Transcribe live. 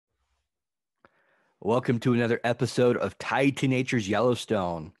Welcome to another episode of Tied to Nature's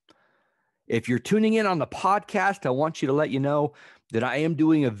Yellowstone. If you're tuning in on the podcast, I want you to let you know that I am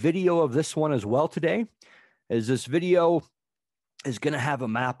doing a video of this one as well today, as this video is going to have a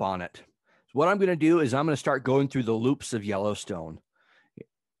map on it. So what I'm going to do is I'm going to start going through the loops of Yellowstone.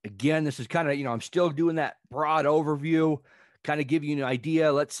 Again, this is kind of, I'm still doing that broad overview, kind of give you an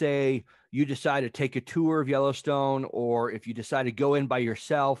idea. Let's say you decide to take a tour of Yellowstone, or if you decide to go in by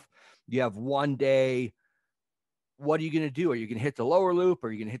yourself, you have one day. What are you going to do? Are you going to hit the lower loop?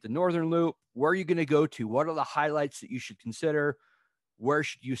 Are you going to hit the northern loop? Where are you going to go to? What are the highlights that you should consider? Where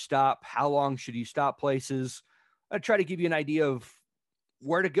should you stop? How long should you stop places? I try to give you an idea of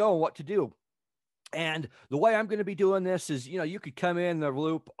where to go and what to do. And the way I'm going to be doing this is, you could come in the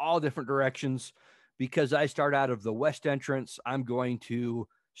loop all different directions. Because I start out of the west entrance, I'm going to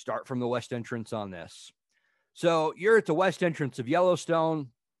start from the west entrance on this. So you're at the west entrance of Yellowstone.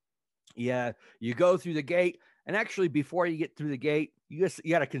 Yeah, you go through the gate. And actually, before you get through the gate, you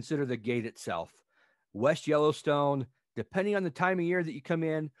got to consider the gate itself. West Yellowstone, depending on the time of year that you come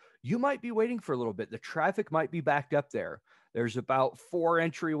in, you might be waiting for a little bit. The traffic might be backed up there. There's about 4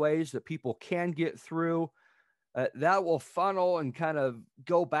 entryways that people can get through. That will funnel and kind of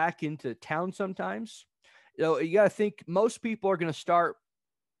go back into town sometimes. You got to think most people are going to start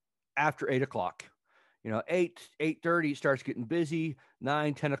after 8 o'clock. 8:30 starts getting busy.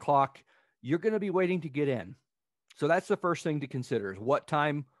 9, 10 o'clock, you're going to be waiting to get in. So that's the first thing to consider is what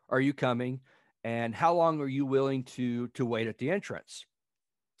time are you coming and how long are you willing to wait at the entrance?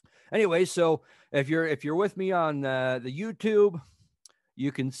 Anyway, so if you're with me on the YouTube,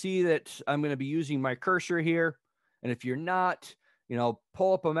 you can see that I'm going to be using my cursor here. And if you're not,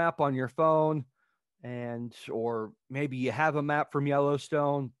 pull up a map on your phone or maybe you have a map from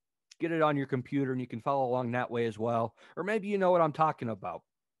Yellowstone, get it on your computer and you can follow along that way as well. Or maybe you know what I'm talking about.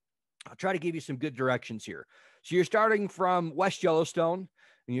 I'll try to give you some good directions here. So you're starting from West Yellowstone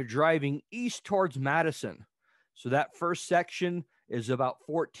and you're driving east towards Madison. So that first section is about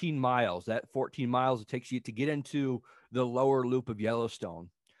 14 miles. That 14 miles, it takes you to get into the lower loop of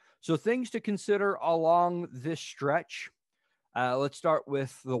Yellowstone. So things to consider along this stretch. Let's start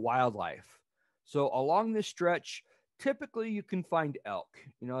with the wildlife. So along this stretch, typically you can find elk.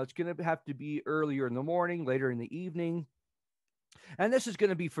 It's going to have to be earlier in the morning, later in the evening. And this is going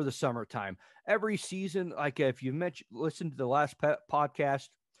to be for the summertime. Every season, like if you listened to the last podcast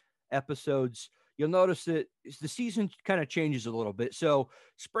episodes, you'll notice that the season kind of changes a little bit. So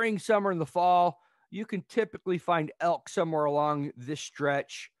spring, summer, and the fall, you can typically find elk somewhere along this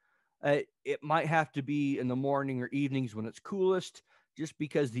stretch. It might have to be in the morning or evenings when it's coolest, just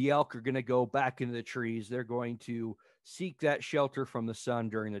because the elk are going to go back into the trees. They're going to seek that shelter from the sun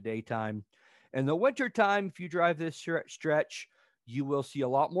during the daytime. In the wintertime, if you drive this stretch, you will see a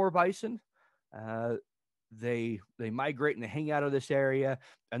lot more bison. They migrate and they hang out of this area,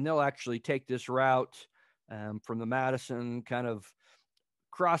 and they'll actually take this route from the Madison, kind of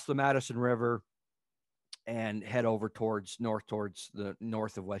cross the Madison River and head over towards the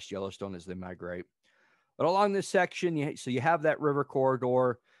north of West Yellowstone as they migrate. But along this section, you have that river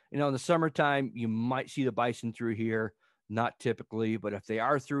corridor. In the summertime, you might see the bison through here. Not typically, but if they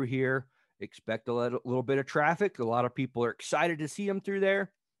are through here, expect a little bit of traffic. A lot of people are excited to see them through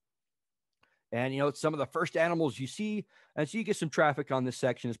there. And, it's some of the first animals you see. And so you get some traffic on this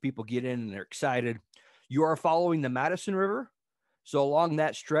section as people get in and they're excited. You are following the Madison River. So along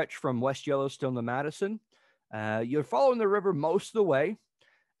that stretch from West Yellowstone to Madison, you're following the river most of the way.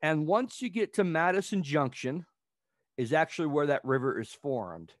 And once you get to Madison Junction is actually where that river is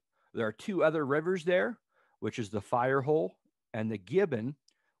formed. There are 2 other rivers there, which is the Firehole and the Gibbon,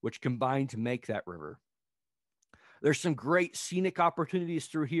 which combine to make that river. There's some great scenic opportunities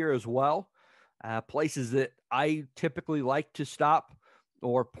through here as well. Places that I typically like to stop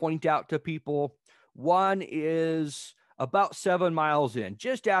or point out to people. One is about 7 miles in,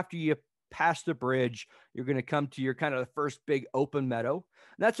 just after you pass the bridge, you're going to come to your kind of the first big open meadow.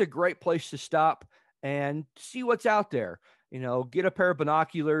 And that's a great place to stop and see what's out there. Get a pair of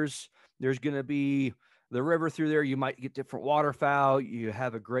binoculars. There's going to be the river through there. You might get different waterfowl. You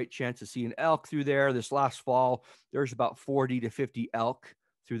have a great chance of seeing elk through there. This last fall, there's about 40 to 50 elk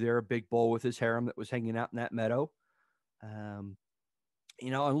through there, a big bull with his harem that was hanging out in that meadow. And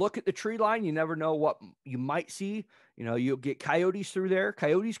look at the tree line. You never know what you might see. You'll get coyotes through there.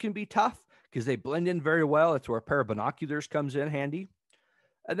 Coyotes can be tough because they blend in very well. That's where a pair of binoculars comes in handy.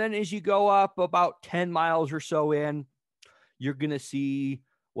 And then as you go up about 10 miles or so in, you're going to see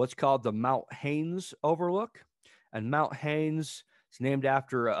what's called the Mount Haynes overlook. And Mount Haynes is named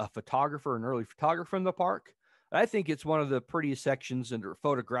after a photographer, an early photographer in the park. I think it's one of the prettiest sections and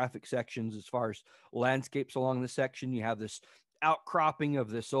photographic sections as far as landscapes along the section. You have this outcropping of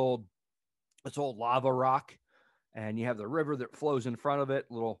this old lava rock, and you have the river that flows in front of it,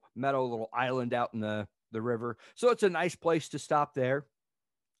 little meadow, little island out in the river. So it's a nice place to stop there.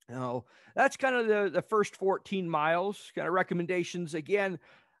 That's kind of the first 14 miles, kind of recommendations. Again,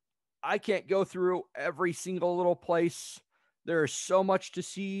 I can't go through every single little place. There is so much to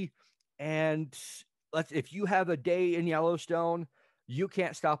see. And if you have a day in Yellowstone, you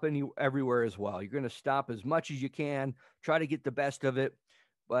can't stop everywhere as well. You're going to stop as much as you can, try to get the best of it,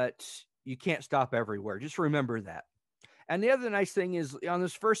 but you can't stop everywhere. Just remember that. And the other nice thing is on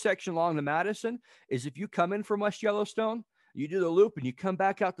this first section along the Madison is if you come in from West Yellowstone, you do the loop and you come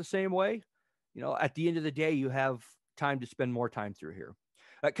back out the same way, at the end of the day, you have time to spend more time through here.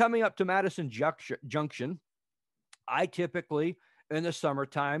 Coming up to Madison Junction, I typically in the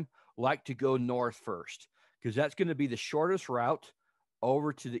summertime like to go north first because that's going to be the shortest route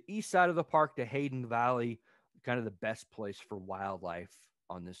over to the east side of the park to Hayden Valley, kind of the best place for wildlife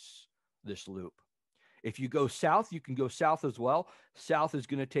on this loop. If you go south, you can go south as well. South is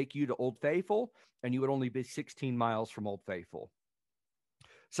going to take you to Old Faithful, and you would only be 16 miles from Old Faithful.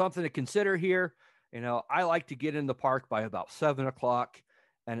 Something to consider here, I like to get in the park by about 7 o'clock,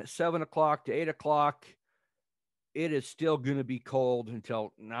 and at 7 o'clock to 8 o'clock, it is still going to be cold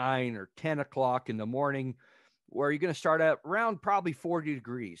until 9 or 10 o'clock in the morning, where you're going to start at around probably 40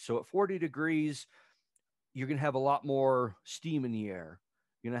 degrees. So at 40 degrees, you're going to have a lot more steam in the air.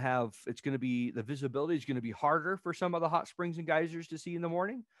 The visibility is going to be harder for some of the hot springs and geysers to see in the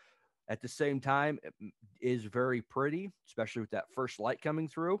morning. At the same time, it is very pretty, especially with that first light coming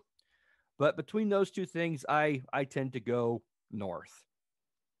through. But between those two things, I tend to go north.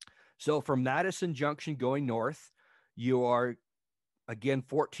 So from Madison Junction going north, you are, again,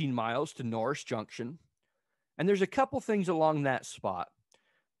 14 miles to Norris Junction. And there's a couple things along that spot.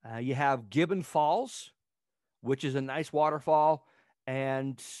 You have Gibbon Falls, which is a nice waterfall.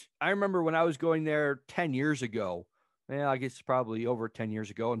 And I remember when I was going there 10 years ago, I guess probably over 10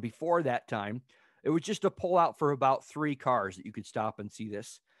 years ago. And before that time, it was just a pull out for about 3 cars that you could stop and see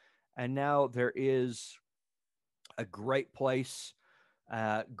this. And now there is a great place,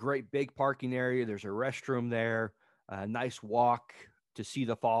 great big parking area. There's a restroom there, a nice walk to see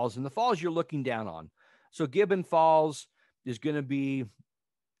the falls, and the falls you're looking down on. So Gibbon Falls is going to be,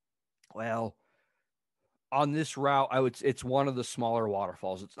 on this route, it's one of the smaller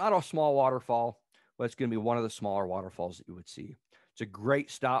waterfalls. It's not a small waterfall, but it's going to be one of the smaller waterfalls that you would see. It's a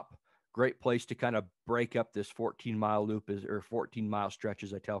great stop, great place to kind of break up this 14-mile loop or 14-mile stretch,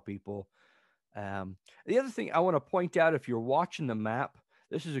 as I tell people. The other thing I want to point out, if you're watching the map,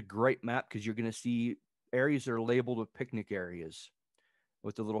 this is a great map because you're going to see areas that are labeled with picnic areas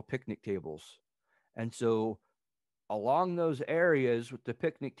with the little picnic tables. And so along those areas with the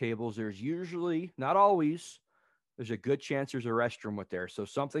picnic tables, there's usually, not always, there's a good chance there's a restroom with there. So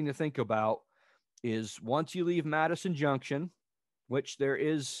something to think about is once you leave Madison Junction, which there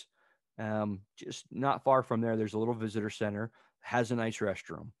is just not far from there, there's a little visitor center, has a nice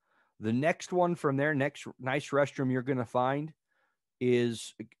restroom. The next one from there, next nice restroom you're going to find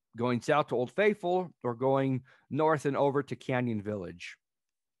is going south to Old Faithful or going north and over to Canyon Village.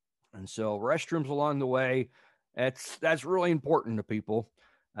 And so restrooms along the way, that's really important to people.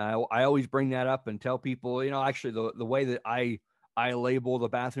 I always bring that up and tell people, actually the way that I label the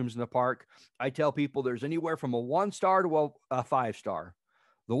bathrooms in the park, I tell people there's anywhere from a 1-star to a 5-star.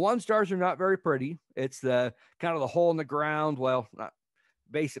 The 1-stars are not very pretty. It's the kind of the hole in the ground. Well, not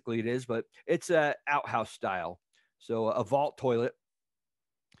basically it is, but it's a outhouse style. So a vault toilet.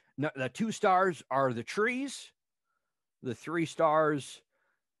 Now, the 2 stars are the trees. The 3 stars,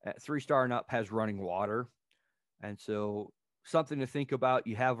 at 3-star and up, has running water. And so something to think about.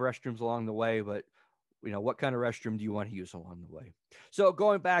 You have restrooms along the way, but what kind of restroom do you want to use along the way? So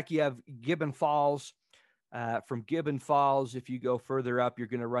going back, you have Gibbon Falls. From Gibbon Falls, if you go further up, you're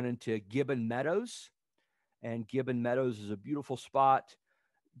going to run into Gibbon Meadows. And Gibbon Meadows is a beautiful spot.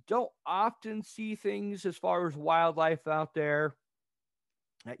 Don't often see things as far as wildlife out there.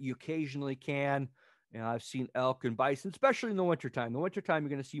 You occasionally can. I've seen elk and bison, especially in the wintertime. The wintertime, you're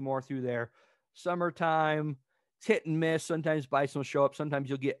going to see more through there. Summertime, it's hit and miss. Sometimes bison will show up. Sometimes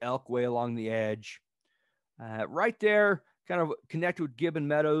you'll get elk way along the edge. Right there, kind of connected with Gibbon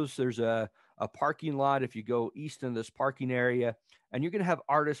Meadows, there's a parking lot if you go east in this parking area, and you're going to have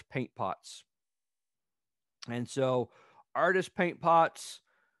artist paint pots. And so artist paint pots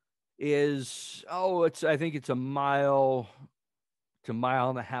is, I think it's a mile to mile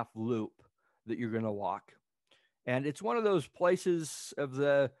and a half loop that you're going to walk. And it's one of those places of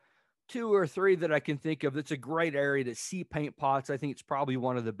the two or three that I can think of. That's a great area to see paint pots. I think it's probably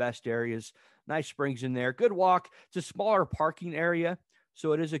one of the best areas. Nice springs in there. Good walk. It's a smaller parking area,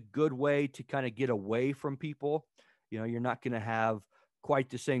 so it is a good way to kind of get away from people. You're not going to have quite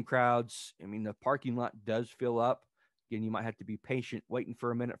the same crowds. I mean, the parking lot does fill up. Again, you might have to be patient waiting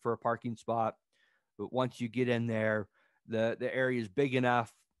for a minute for a parking spot. But once you get in there, the area is big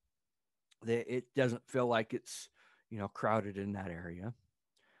enough that it doesn't feel like it's, crowded in that area.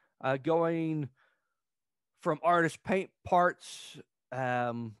 Going from artist paint parts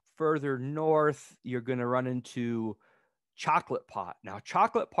further north, you're going to run into chocolate pot. Now,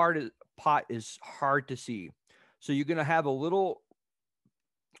 pot is hard to see. So you're going to have a little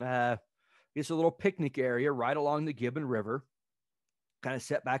picnic area right along the Gibbon River, kind of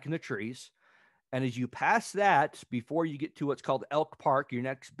set back in the trees. And as you pass that, before you get to what's called Elk Park, your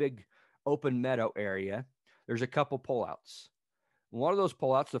next big open meadow area, there's a couple pullouts. One of those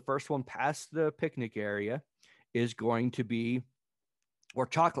pullouts, the first one past the picnic area, is going to be where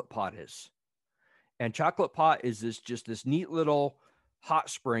Chocolate Pot is. And Chocolate Pot is this neat little hot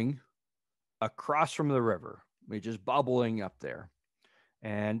spring across from the river. It's just bubbling up there.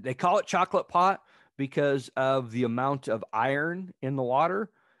 And they call it Chocolate Pot because of the amount of iron in the water.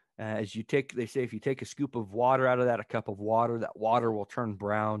 They say if you take a scoop of water out of that, a cup of water, that water will turn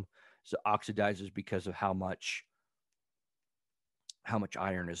brown. So it oxidizes because of how much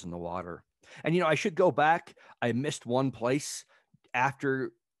iron is in the water. And, I should go back. I missed one place after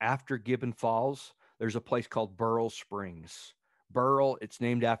Gibbon Falls. There's a place called Burrell Springs. Burrell, it's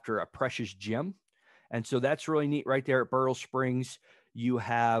named after a precious gem. And so that's really neat right there at Burrell Springs. You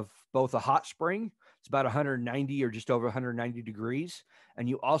have both a hot spring. It's about 190 or just over 190 degrees. And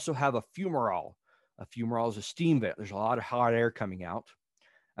you also have a fumarole. A fumarole is a steam vent. There's a lot of hot air coming out.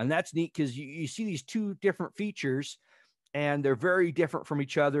 And that's neat because you see these two different features, and they're very different from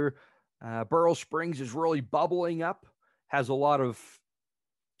each other. Burrell Springs is really bubbling up, has a lot of,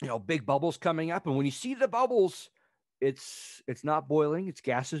 big bubbles coming up. And when you see the bubbles, it's not boiling. It's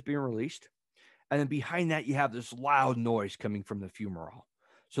gases being released. And then behind that, you have this loud noise coming from the fumarole.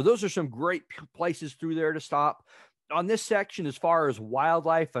 So those are some great places through there to stop. On this section, as far as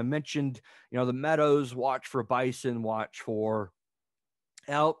wildlife, I mentioned, the meadows, watch for bison, watch for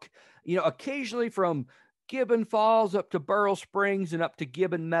elk. Occasionally from Gibbon Falls up to Burrell Springs and up to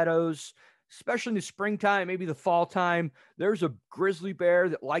Gibbon Meadows, especially in the springtime, maybe the fall time, there's a grizzly bear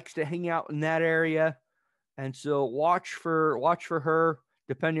that likes to hang out in that area. And so watch for her.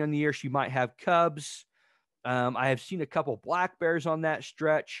 Depending on the year, she might have cubs. I have seen a couple black bears on that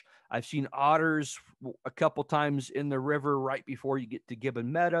stretch. I've seen otters a couple times in the river right before you get to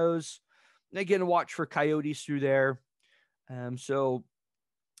Gibbon Meadows. And again, watch for coyotes through there. So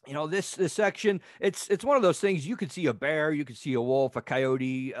this section, it's one of those things. You could see a bear, you could see a wolf, a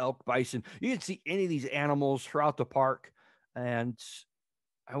coyote, elk, bison. You can see any of these animals throughout the park. And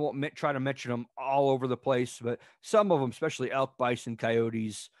I won't try to mention them all over the place, but some of them, especially elk, bison,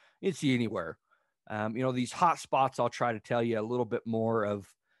 coyotes, you can see anywhere. These hot spots, I'll try to tell you a little bit more of,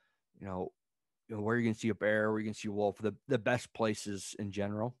 where you're going to see a bear, where you're going to see a wolf, the best places in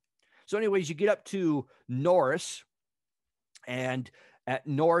general. So anyways, you get up to Norris, and at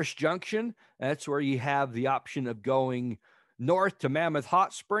Norris Junction, that's where you have the option of going north to Mammoth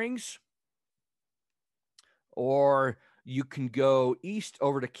Hot Springs, or you can go east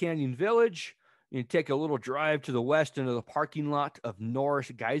over to Canyon Village. You take a little drive to the west into the parking lot of Norris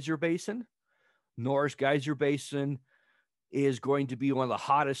Geyser Basin. Norris Geyser Basin is going to be one of the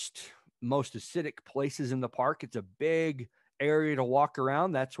hottest, most acidic places in the park. It's a big area to walk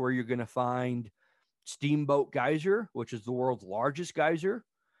around. That's where you're going to find Steamboat Geyser, which is the world's largest geyser.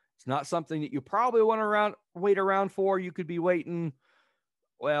 It's not something that you probably want to wait around for. You could be waiting,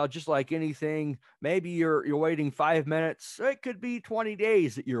 well, just like anything. Maybe you're waiting 5 minutes. It could be 20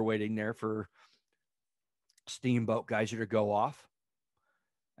 days that you're waiting there for Steamboat Geyser to go off.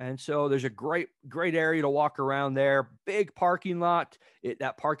 And so there's a great area to walk around there. Big parking lot.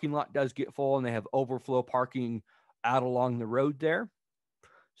 That parking lot does get full, and they have overflow parking out along the road there.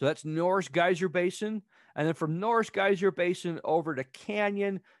 So that's Norris Geyser Basin. And then from Norris Geyser Basin over to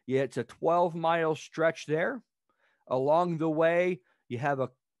Canyon, it's a 12-mile stretch there. Along the way, you have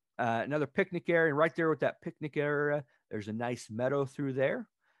another picnic area. And right there with that picnic area, there's a nice meadow through there.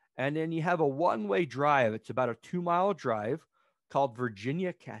 And then you have a one-way drive. It's about a 2-mile drive called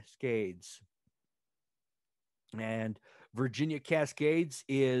Virginia Cascades. And Virginia Cascades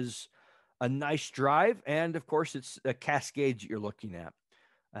is a nice drive. And, of course, it's a Cascades that you're looking at.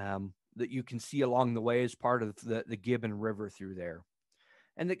 That you can see along the way as part of the Gibbon River through there.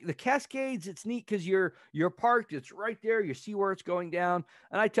 And the Cascades, it's neat because you're parked, it's right there, you see where it's going down.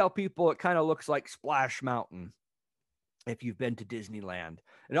 And I tell people it kind of looks like Splash Mountain if you've been to Disneyland.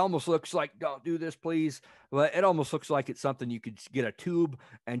 It almost looks like, don't do this, please. But it almost looks like it's something you could get a tube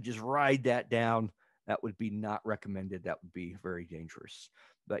and just ride that down. That would be not recommended. That would be very dangerous.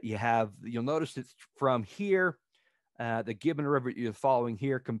 But you'll notice it's from here, the Gibbon River you're following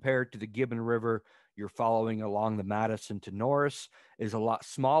here compared to the Gibbon River you're following along the Madison to Norris is a lot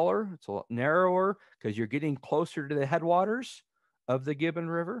smaller. It's a lot narrower because you're getting closer to the headwaters of the Gibbon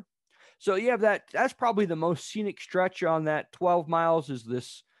River. So you have that's probably the most scenic stretch on that 12 miles is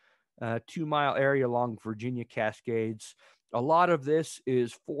this 2-mile area along Virginia Cascades. A lot of this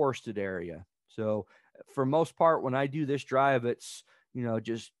is forested area. So for most part, when I do this drive, it's,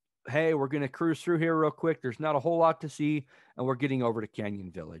 just, hey, we're going to cruise through here real quick. There's not a whole lot to see. And we're getting over to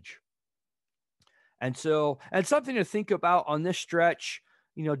Canyon Village. And something to think about on this stretch,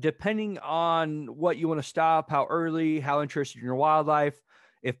 depending on what you want to stop, how early, how interested in your wildlife.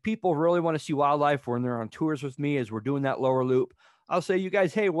 If people really want to see wildlife when they're on tours with me, as we're doing that lower loop, I'll say, you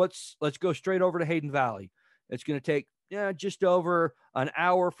guys, hey, let's go straight over to Hayden Valley. It's going to take just over an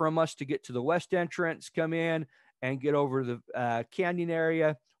hour from us to get to the west entrance, come in and get over the canyon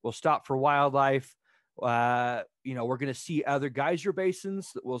area. We'll stop for wildlife. We're going to see other geyser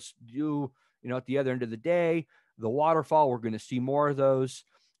basins that we'll do, at the other end of the day. The waterfall, we're going to see more of those.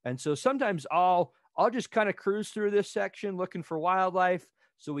 And so sometimes I'll just kind of cruise through this section looking for wildlife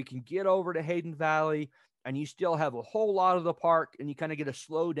so we can get over to Hayden Valley, and you still have a whole lot of the park, and you kind of get to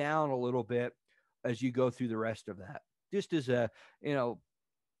slow down a little bit as you go through the rest of that. Just as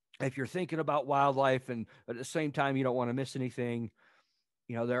if you're thinking about wildlife and at the same time you don't want to miss anything,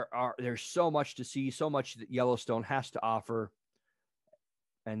 there's so much to see, so much that Yellowstone has to offer.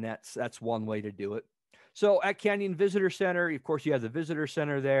 And that's one way to do it. So at Canyon Visitor Center, of course, you have the visitor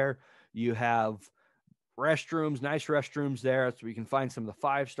center there. You have restrooms, nice restrooms there. So we can find some of the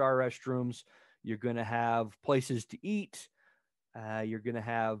 5-star restrooms. You're going to have places to eat. You're going to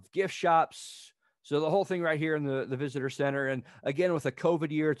have gift shops. So the whole thing right here in the visitor center. And again, with a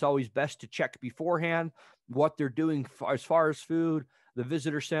COVID year, it's always best to check beforehand what they're doing as far as food. The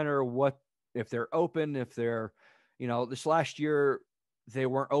visitor center, what if they're open, if they're, this last year, they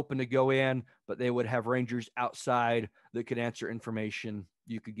weren't open to go in, but they would have rangers outside that could answer information.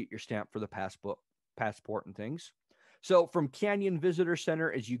 You could get your stamp for the passport and things. So from Canyon Visitor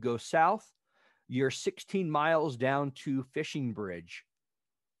Center, as you go south, you're 16 miles down to Fishing Bridge.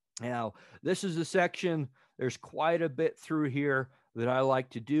 Now, this is a section, there's quite a bit through here that I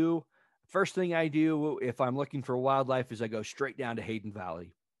like to do. First thing I do if I'm looking for wildlife is I go straight down to Hayden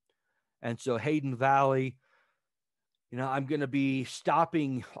Valley. And so Hayden Valley, I'm going to be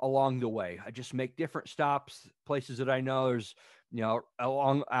stopping along the way. I just make different stops, places that I know. There's,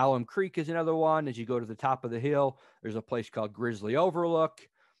 along Alum Creek is another one. As you go to the top of the hill, there's a place called Grizzly Overlook,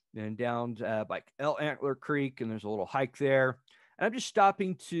 and down by El Antler Creek, and there's a little hike there. And I'm just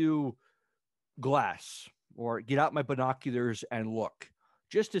stopping to glass or get out my binoculars and look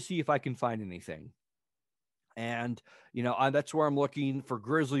just to see if I can find anything. And, that's where I'm looking for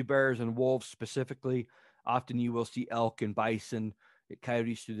grizzly bears and wolves specifically. Often you will see elk and bison,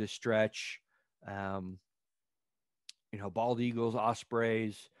 coyotes through this stretch, bald eagles,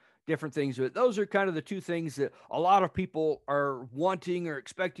 ospreys, different things. But those are kind of the two things that a lot of people are wanting or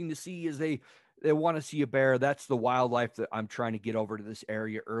expecting to see as they want to see a bear. That's the wildlife that I'm trying to get over to this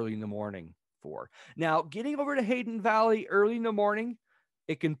area early in the morning for. Now, getting over to Hayden Valley early in the morning,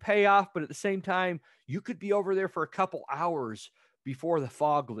 it can pay off, but at the same time, you could be over there for a couple hours before the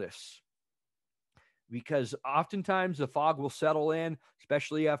fog lifts. Because oftentimes the fog will settle in,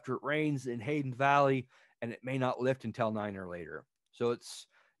 especially after it rains in Hayden Valley, and it may not lift until 9 or later. So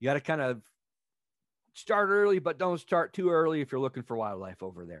you got to kind of start early, but don't start too early if you're looking for wildlife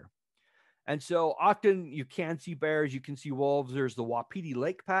over there. And so often you can see bears, you can see wolves. There's the Wapiti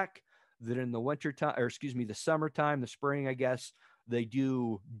Lake Pack that in the wintertime, or excuse me, the summertime, the spring, I guess, they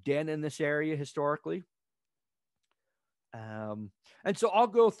do den in this area historically. And so I'll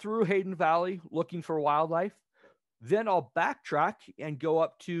go through Hayden Valley looking for wildlife. Then I'll backtrack and go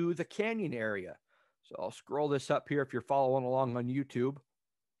up to the canyon area. So I'll scroll this up here if you're following along on YouTube.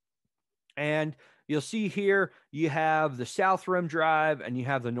 And you'll see here, you have the South Rim Drive and you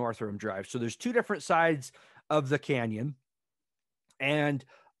have the North Rim Drive. So there's two different sides of the canyon. And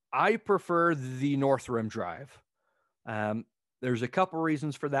I prefer the North Rim Drive. There's a couple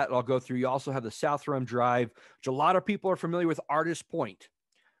reasons for that I'll go through. You also have the South Rim Drive, which a lot of people are familiar with Artist Point.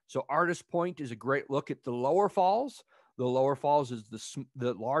 So Artist Point is a great look at the lower falls. The lower falls is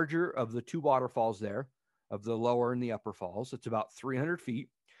the larger of the two waterfalls there. of the lower and the upper falls. It's about 300 feet.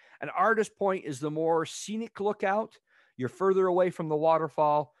 And Artist Point is the more scenic lookout. You're further away from the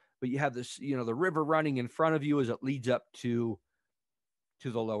waterfall, but you have this, the river running in front of you as it leads up to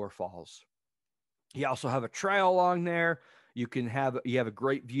the lower falls. You also have a trail along there. You have a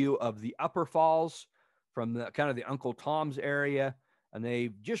great view of the upper falls from the kind of the Uncle Tom's area, and they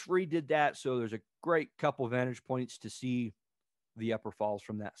just redid that, so there's a great couple vantage points to see the upper falls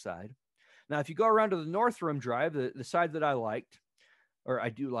from that side. Now, if you go around to the North Rim Drive, the side that I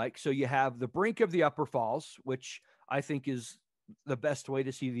do like, so you have the brink of the upper falls, which I think is the best way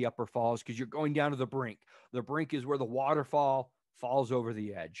to see the upper falls because you're going down to the brink. The brink is where the waterfall falls over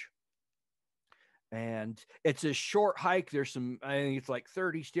the edge. And it's a short hike. There's I think it's like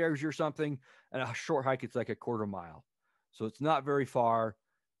 30 stairs or something. And a short hike, it's like a quarter mile. So it's not very far.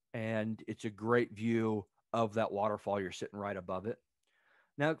 And it's a great view of that waterfall. You're sitting right above it.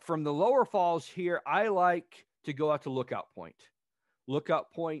 Now, from the lower falls here, I like to go out to Lookout Point.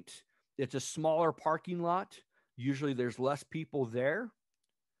 Lookout Point, it's a smaller parking lot. Usually there's less people there.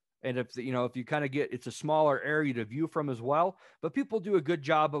 And if you kind of it's a smaller area to view from as well, but people do a good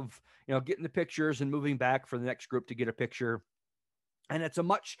job of, getting the pictures and moving back for the next group to get a picture. And it's a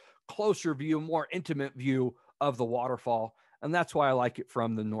much closer view, more intimate view of the waterfall. And that's why I like it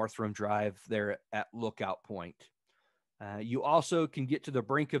from the North Rim Drive there at Lookout Point. You also can get to the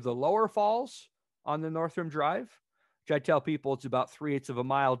brink of the lower falls on the North Rim Drive, which I tell people it's about 3/8 of a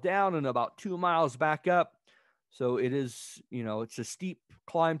mile down and about 2 miles back up. So it is, it's a steep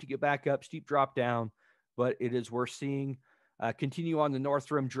climb to get back up, steep drop down, but it is worth seeing. Continue on the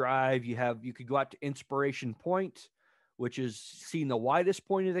North Rim Drive. You could go out to Inspiration Point, which is seeing the widest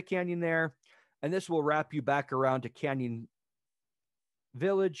point of the canyon there. And this will wrap you back around to Canyon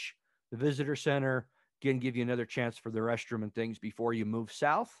Village, the visitor center, again, give you another chance for the restroom and things before you move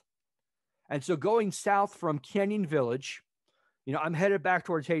south. And so going south from Canyon Village, I'm headed back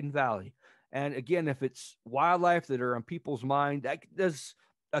towards Hayden Valley. And again, if it's wildlife that are on people's mind, that does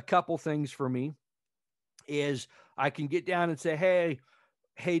a couple things for me. Is I can get down and say, hey,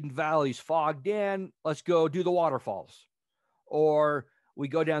 Hayden Valley's fogged in. Let's go do the waterfalls. Or we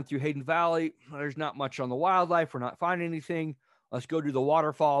go down through Hayden Valley. There's not much on the wildlife. We're not finding anything. Let's go do the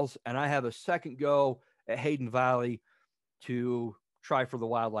waterfalls. And I have a second go at Hayden Valley to try for the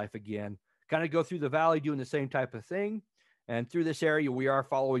wildlife again. Kind of go through the valley doing the same type of thing. And through this area, we are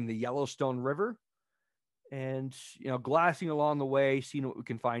following the Yellowstone River and, glassing along the way, seeing what we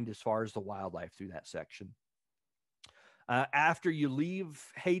can find as far as the wildlife through that section. After you leave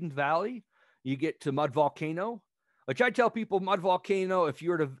Hayden Valley, you get to Mud Volcano, which I tell people Mud Volcano, if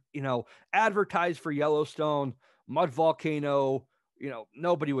you were to, advertise for Yellowstone, Mud Volcano,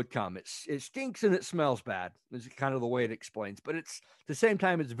 nobody would come. It stinks and it smells bad. Is kind of the way it explains, but at the same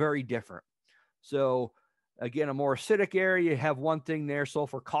time, it's very different. So again, a more acidic area, you have one thing there,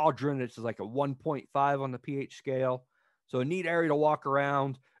 Sulfur Cauldron. It's like a 1.5 on the pH scale. So a neat area to walk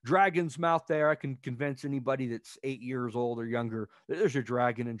around. Dragon's Mouth there. I can convince anybody that's 8 years old or younger that there's a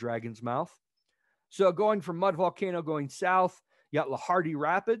dragon in Dragon's Mouth. So going from Mud Volcano going south, you got Lahardy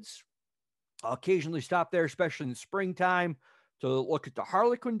Rapids. I'll occasionally stop there, especially in the springtime, to look at the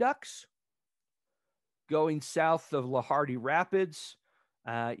Harlequin ducks. Going south of Lahardy Rapids,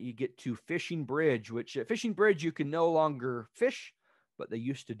 you get to Fishing Bridge, which Fishing Bridge you can no longer fish, but they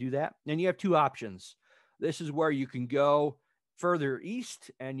used to do that. And you have two options. This is where you can go further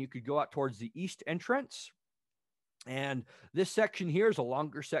east, and you could go out towards the east entrance. And this section here is a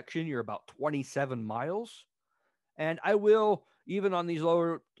longer section. You're about 27 miles. And I will, even on these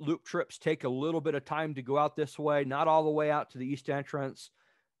lower loop trips, take a little bit of time to go out this way, not all the way out to the east entrance.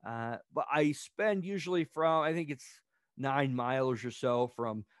 But I spend usually I think it's 9 miles or so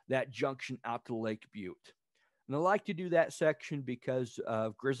from that junction out to Lake Butte. And I like to do that section because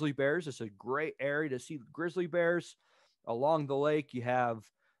of grizzly bears. It's a great area to see grizzly bears. Along the lake, you have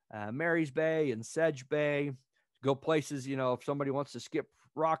Mary's Bay and Sedge Bay. Go places, if somebody wants to skip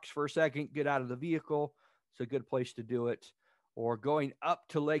rocks for a second, get out of the vehicle, it's a good place to do it. Or going up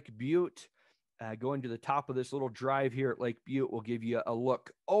to Lake Butte, going to the top of this little drive here at Lake Butte will give you a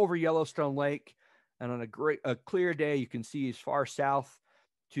look over Yellowstone Lake. And on a clear day, you can see as far south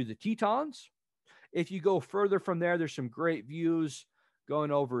to the Tetons. If you go further from there, there's some great views going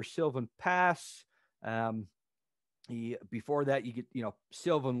over Sylvan Pass. Before that, you get,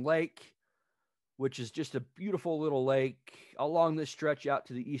 Sylvan Lake, which is just a beautiful little lake. Along this stretch out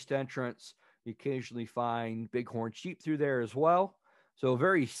to the east entrance, you occasionally find bighorn sheep through there as well. So a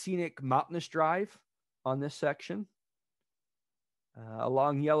very scenic mountainous drive on this section.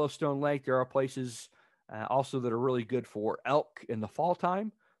 Along Yellowstone Lake, there are places also that are really good for elk in the fall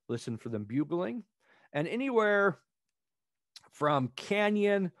time. Listen for them bugling. And anywhere from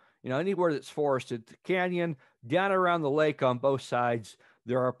canyon, anywhere that's forested, to canyon, down around the lake on both sides,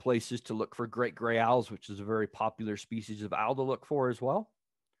 there are places to look for great gray owls, which is a very popular species of owl to look for as well.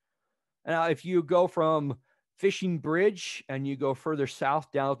 Now, if you go from Fishing Bridge and you go further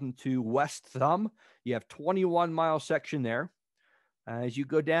south down to West Thumb, you have 21-mile section there. As you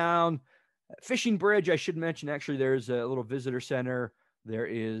go down Fishing Bridge, I should mention, actually, there's a little visitor center. There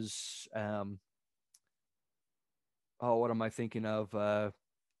is, what am I thinking of? There's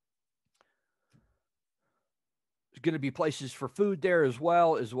going to be places for food there as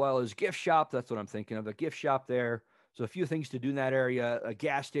well as gift shop. That's what I'm thinking of, a gift shop there. So a few things to do in that area, a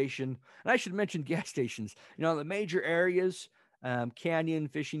gas station. And I should mention gas stations. The major areas, Canyon,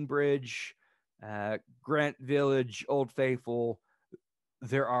 Fishing Bridge, Grant Village, Old Faithful,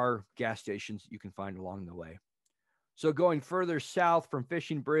 there are gas stations you can find along the way. So going further south from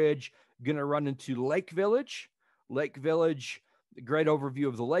Fishing Bridge, going to run into Lake Village. Lake Village, great overview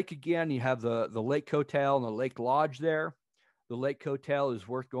of the lake again. You have the Lake Hotel and the Lake Lodge there. The Lake Hotel is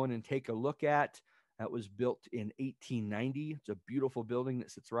worth going and take a look at. That was built in 1890. It's a beautiful building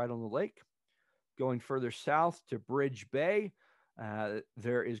that sits right on the lake. Going further south to Bridge Bay,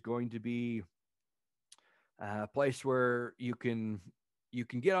 there is going to be a place where you can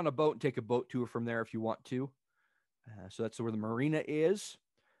get on a boat and take a boat tour from there if you want to. So that's where the marina is.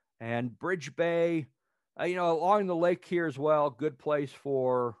 And Bridge Bay, along the lake here as well, good place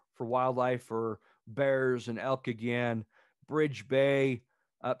for wildlife, for bears and elk again. Bridge Bay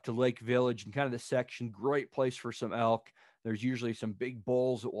up to Lake Village and kind of the section, great place for some elk. There's usually some big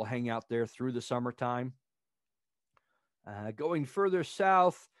bulls that will hang out there through the summertime. Going further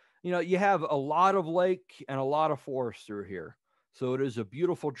south, you have a lot of lake and a lot of forest through here. So it is a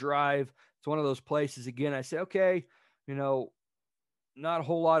beautiful drive. It's one of those places, again, I say, okay, not a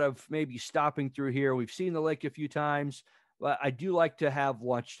whole lot of maybe stopping through here. We've seen the lake a few times, but I do like to have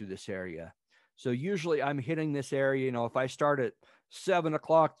lunch through this area. So usually I'm hitting this area, if I start at 7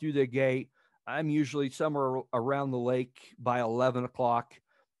 o'clock through the gate, I'm usually somewhere around the lake by 11 o'clock,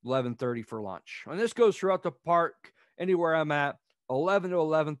 11:30 for lunch. And this goes throughout the park, anywhere I'm at, 11 to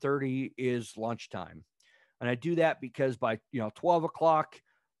 11:30 is lunchtime. And I do that because by 12 o'clock,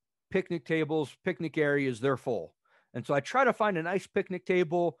 picnic tables, picnic areas, they're full. And so I try to find a nice picnic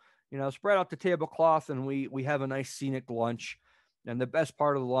table, spread out the tablecloth, and we have a nice scenic lunch. And the best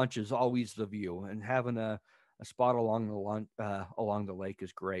part of the lunch is always the view, and having a spot along the lake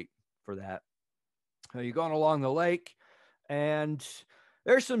is great for that. You're going along the lake, and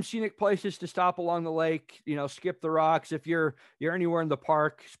there's some scenic places to stop along the lake, skip the rocks. If you're anywhere in the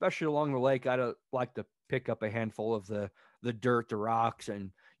park, especially along the lake, I'd like to pick up a handful of the dirt, the rocks,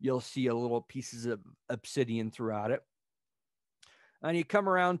 and you'll see a little pieces of obsidian throughout it. And you come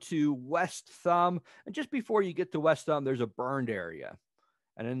around to West Thumb, and just before you get to West Thumb, there's a burned area.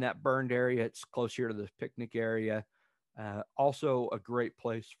 And in that burned area, it's close here to the picnic area. Also a great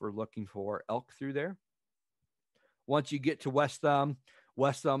place for looking for elk through there. Once you get to West Thumb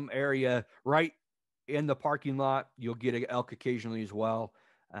area, right in the parking lot, you'll get an elk occasionally as well.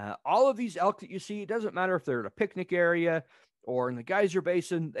 All of these elk that you see, it doesn't matter if they're at a picnic area or in the Geyser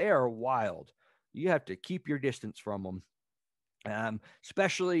Basin, they are wild. You have to keep your distance from them.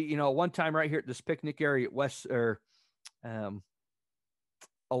 Especially, one time right here at this picnic area at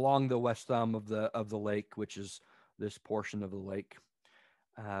along the West Thumb of the lake, which is this portion of the lake,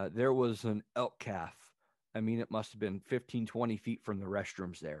 there was an elk calf. I mean, it must have been 15, 20 feet from the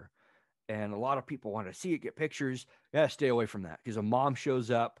restrooms there. And a lot of people want to see it, get pictures. Yeah, stay away from that, because a mom shows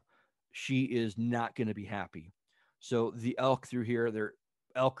up, she is not going to be happy. So the elk through here, their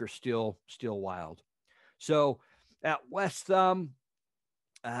elk are still wild. So at West Thumb,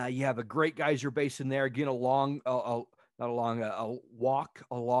 you have a great geyser basin there. Again, a walk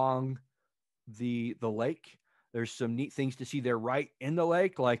along the lake. There's some neat things to see there right in the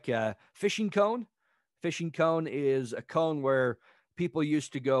lake, like fishing cone. Fishing cone is a cone where people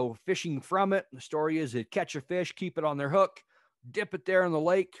used to go fishing from it. The story is they'd catch a fish, keep it on their hook, dip it there in the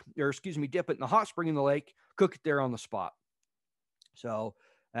lake, dip it in the hot spring in the lake, cook it there on the spot. So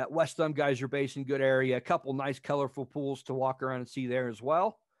at West Thumb Geyser Basin, good area. A couple nice colorful pools to walk around and see there as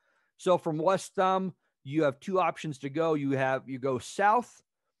well. So from West Thumb, you have two options to go. You go south.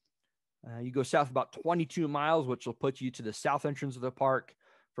 You go south about 22 miles, which will put you to the south entrance of the park.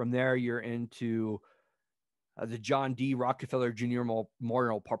 From there, you're into the John D. Rockefeller Jr.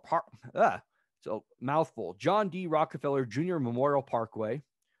 Memorial Park. It's a mouthful. John D. Rockefeller Jr. Memorial Parkway.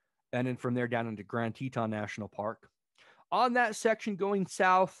 And then from there down into Grand Teton National Park. On that section going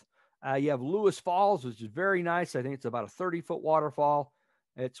south, you have Lewis Falls, which is very nice. I think it's about a 30-foot waterfall.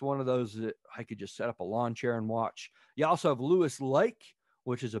 It's one of those that I could just set up a lawn chair and watch. You also have Lewis Lake,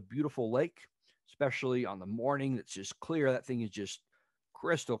 which is a beautiful lake, especially on the morning that's just clear. That thing is just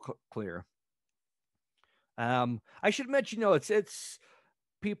crystal clear. I should mention, it's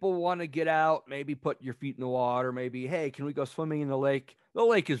people want to get out, maybe put your feet in the water, maybe, hey, can we go swimming in the lake? The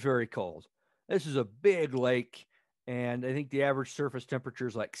lake is very cold. This is a big lake, and I think the average surface temperature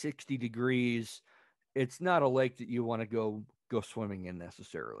is like 60 degrees. It's not a lake that you want to go swimming in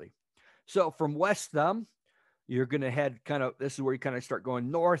necessarily. So from West Thumb, you're going to head this is where you kind of start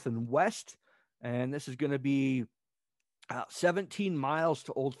going north and west, and this is going to be 17 miles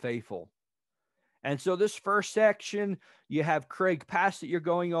to Old Faithful. And so this first section, you have Craig Pass that you're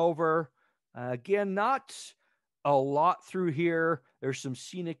going over. Again, not a lot through here. There's some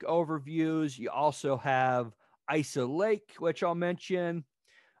scenic overviews. You also have Isa Lake, which I'll mention.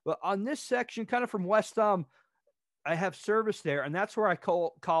 But on this section, kind of from West Thumb, I have service there, and that's where I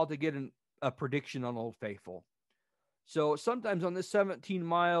call to get a prediction on Old Faithful. So sometimes on this 17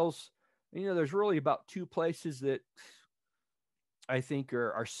 miles, there's really about two places that I think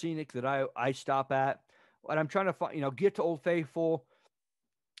are scenic that I stop at. But I'm trying to find, get to Old Faithful,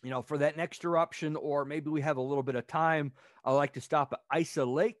 for that next eruption, or maybe we have a little bit of time. I like to stop at Isa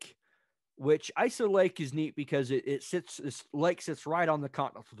Lake, which Isa Lake is neat because this lake sits right on the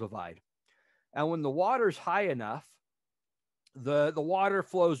Continental Divide. And when the water's high enough, the water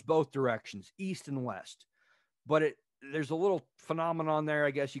flows both directions, east and west. But there's a little phenomenon there,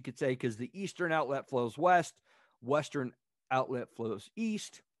 I guess you could say, because the eastern outlet flows west, western outlet flows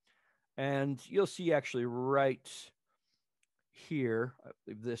east. And you'll see actually right here, I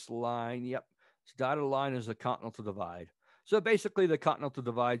believe this line, yep, this dotted line is the Continental Divide. So basically the Continental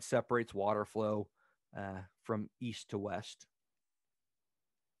Divide separates water flow from east to west.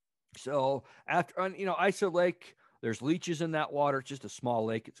 So after, Isa Lake, there's leeches in that water. It's just a small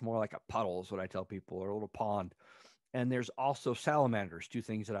lake. It's more like a puddle is what I tell people, or a little pond. And there's also salamanders, two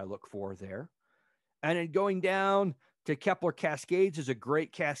things that I look for there. And then going down to Kepler Cascades is a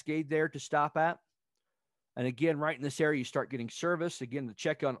great cascade there to stop at. And again, right in this area, you start getting service. Again, to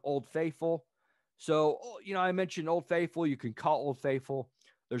check on Old Faithful. So, I mentioned Old Faithful. You can call Old Faithful.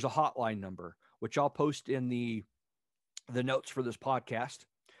 There's a hotline number, which I'll post in the notes for this podcast.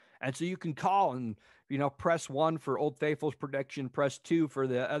 And so you can call and, press 1 for Old Faithful's prediction, press 2 for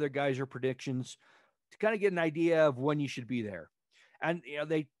the other geyser predictions to kind of get an idea of when you should be there. And,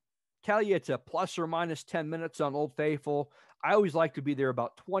 they tell you it's a plus or minus 10 minutes on Old Faithful. I always like to be there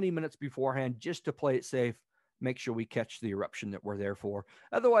about 20 minutes beforehand just to play it safe, make sure we catch the eruption that we're there for.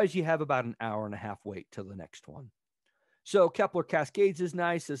 Otherwise, you have about an hour and a half wait till the next one. So Kepler Cascades is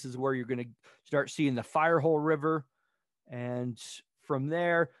nice. This is where you're going to start seeing the Firehole River. And from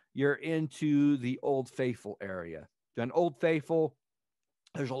there, you're into the Old Faithful area. Then Old Faithful,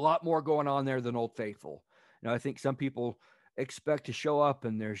 there's a lot more going on there than Old Faithful. I think some people expect to show up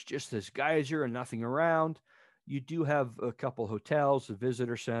and there's just this geyser and nothing around. You do have a couple hotels, a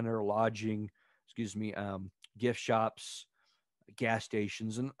visitor center, lodging, gift shops, gas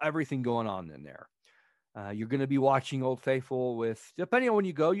stations, and everything going on in there. You're going to be watching Old Faithful with, depending on when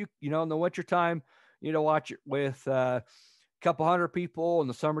you go, in the wintertime, watch it with a couple hundred people. In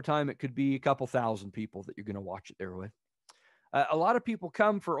the summertime, it could be a couple thousand people that you're going to watch it there with. A lot of people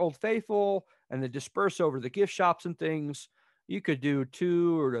come for Old Faithful and they disperse over the gift shops and things. You could do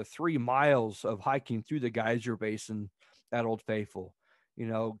 2 or 3 miles of hiking through the geyser basin at Old Faithful.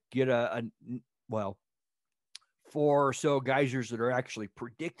 Get 4 or so geysers that are actually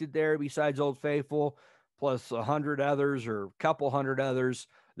predicted there besides Old Faithful, plus 100 others or a couple hundred others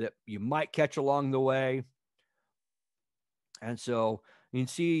that you might catch along the way. And so you can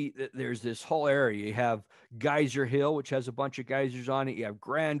see that there's this whole area. You have Geyser Hill, which has a bunch of geysers on it. You have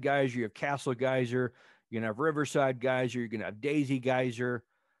Grand Geyser, you have Castle Geyser, you're going to have Riverside Geyser, you're going to have Daisy Geyser,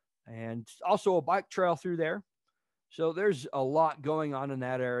 and also a bike trail through there. So there's a lot going on in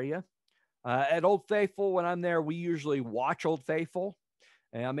that area. At Old Faithful, when I'm there, we usually watch Old Faithful,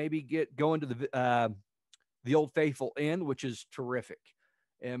 and I maybe go into the Old Faithful Inn, which is terrific.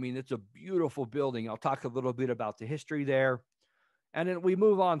 I mean, it's a beautiful building. I'll talk a little bit about the history there. And then we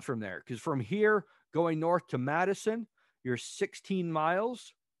move on from there, because from here, going north to Madison, you're 16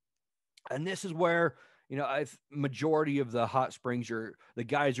 miles. And this is where, majority of the hot springs, the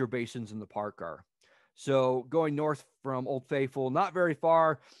geyser basins in the park are. So going north from Old Faithful, not very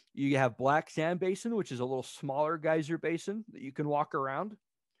far, you have Black Sand Basin, which is a little smaller geyser basin that you can walk around.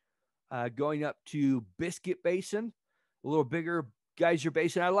 Going up to Biscuit Basin, a little bigger geyser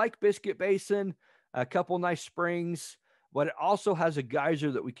basin. I like Biscuit Basin, a couple nice springs, but it also has a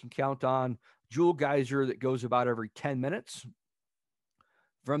geyser that we can count on, Jewel Geyser, that goes about every 10 minutes.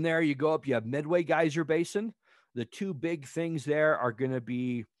 From there, you go up, you have Midway Geyser Basin. The two big things there are going to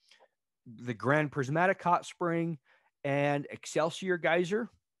be the Grand Prismatic Hot Spring and Excelsior Geyser.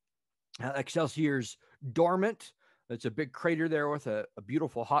 Excelsior's dormant. It's a big crater there with a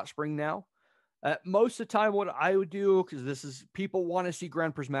beautiful hot spring now. Most of the time, what I would do, because this is people want to see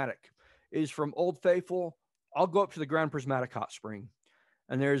Grand Prismatic, is from Old Faithful. I'll go up to the Grand Prismatic Hot Spring,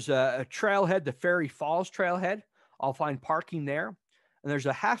 and there's a trailhead, the Fairy Falls trailhead. I'll find parking there, and there's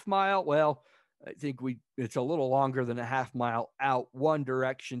a half mile. Well, I think it's a little longer than a half mile out one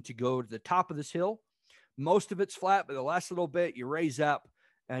direction to go to the top of this hill. Most of it's flat, but the last little bit you raise up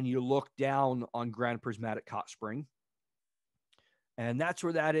and you look down on Grand Prismatic Hot Spring. And that's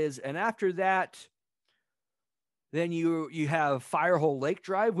where that is. And after that, then you have Firehole Lake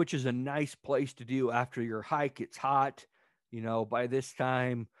Drive, which is a nice place to do after your hike. It's hot. By this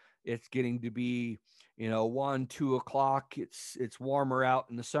time, it's getting to be, 1, 2 o'clock. It's warmer out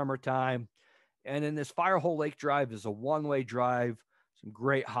in the summertime. And then this Firehole Lake Drive is a one-way drive, some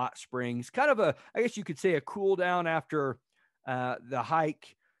great hot springs, kind of I guess you could say a cool down after the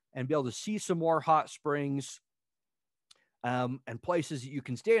hike, and be able to see some more hot springs and places that you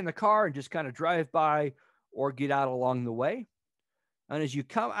can stay in the car and just kind of drive by or get out along the way. And as you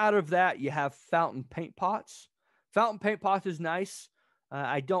come out of that, you have Fountain Paint Pots. Fountain Paint Pots is nice.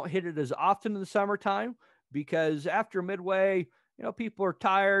 I don't hit it as often in the summertime because after Midway, people are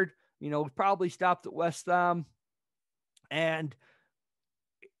tired. Probably stopped at West Thumb. And,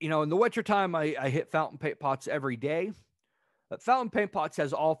 in the wintertime, I hit Fountain Paint Pots every day. But Fountain Paint Pots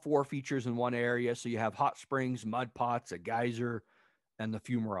has all 4 features in one area. So you have hot springs, mud pots, a geyser, and the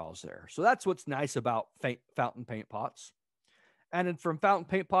fumaroles there. So that's what's nice about Fountain Paint Pots. And then from Fountain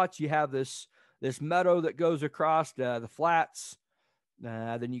Paint Pots, you have this meadow that goes across the flats.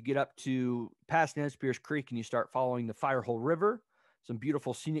 Then you get up to past Nez Perce Creek and you start following the Firehole River. Some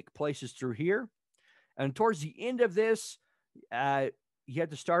beautiful scenic places through here. And towards the end of this, you have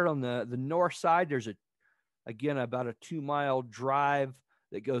to start on the north side. There's again, about a 2-mile drive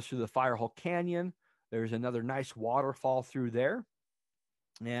that goes through the Firehole Canyon. There's another nice waterfall through there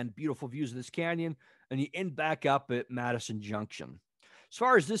and beautiful views of this canyon. And you end back up at Madison Junction. As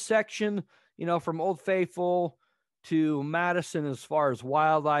far as this section, from Old Faithful to Madison, as far as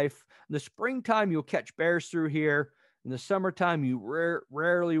wildlife, in the springtime, you'll catch bears through here. In the summertime, you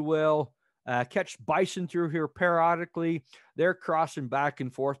rarely will catch bison through here periodically. They're crossing back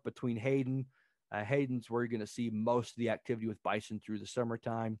and forth between Hayden. Hayden's where you're going to see most of the activity with bison through the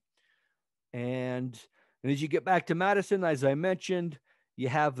summertime. And as you get back to Madison, as I mentioned, you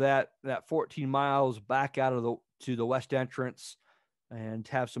have that 14 miles back out of to the west entrance and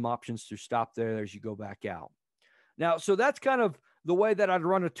have some options to stop there as you go back out. Now, so that's kind of the way that I'd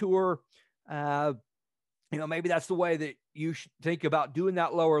run a tour. Maybe that's the way that you should think about doing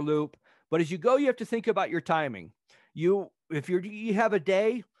that lower loop. But as you go, you have to think about your timing. If you have a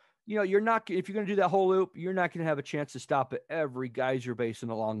day, you're not, if you're going to do that whole loop, you're not going to have a chance to stop at every geyser basin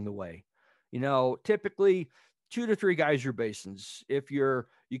along the way. Typically 2 to 3 geyser basins, if you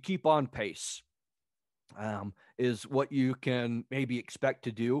keep on pace, is what you can maybe expect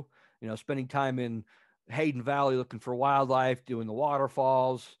to do. Spending time in Hayden Valley looking for wildlife, doing the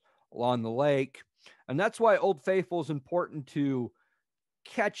waterfalls along the lake. And that's why Old Faithful is important to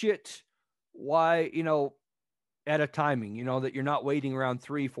catch it. Why, at a timing, that you're not waiting around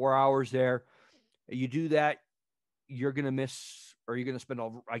 3-4 hours there. You do that, you're going to miss, or you're going to spend,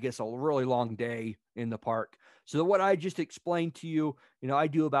 a really long day in the park. So what I just explained to you, I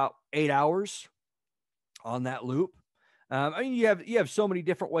do about 8 hours on that loop. You have so many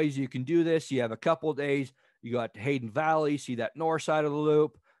different ways you can do this. You have a couple of days, you go out to Hayden Valley, see that north side of the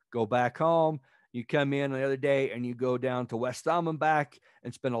loop, go back home. You come in the other day and you go down to West Thumb and back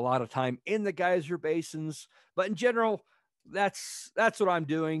and spend a lot of time in the geyser basins. But in general, that's what I'm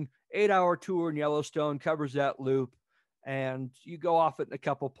doing. 8-hour tour in Yellowstone covers that loop, and you go off it in a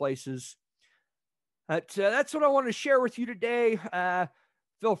couple places. That's what I want to share with you today.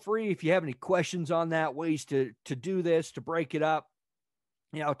 Feel free if you have any questions on that, ways to do this, to break it up.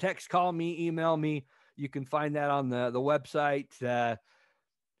 Text, call me, email me. You can find that on the website.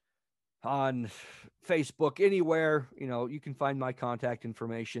 On Facebook, anywhere, you can find my contact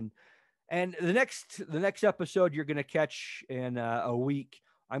information. And the next episode you're going to catch in a week,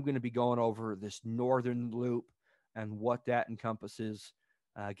 I'm going to be going over this northern loop and what that encompasses,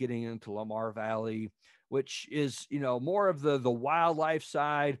 getting into Lamar Valley, which is, more of the wildlife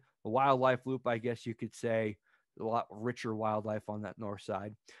side, the wildlife loop, I guess you could say. A lot richer wildlife on that north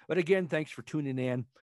side. But again, thanks for tuning in.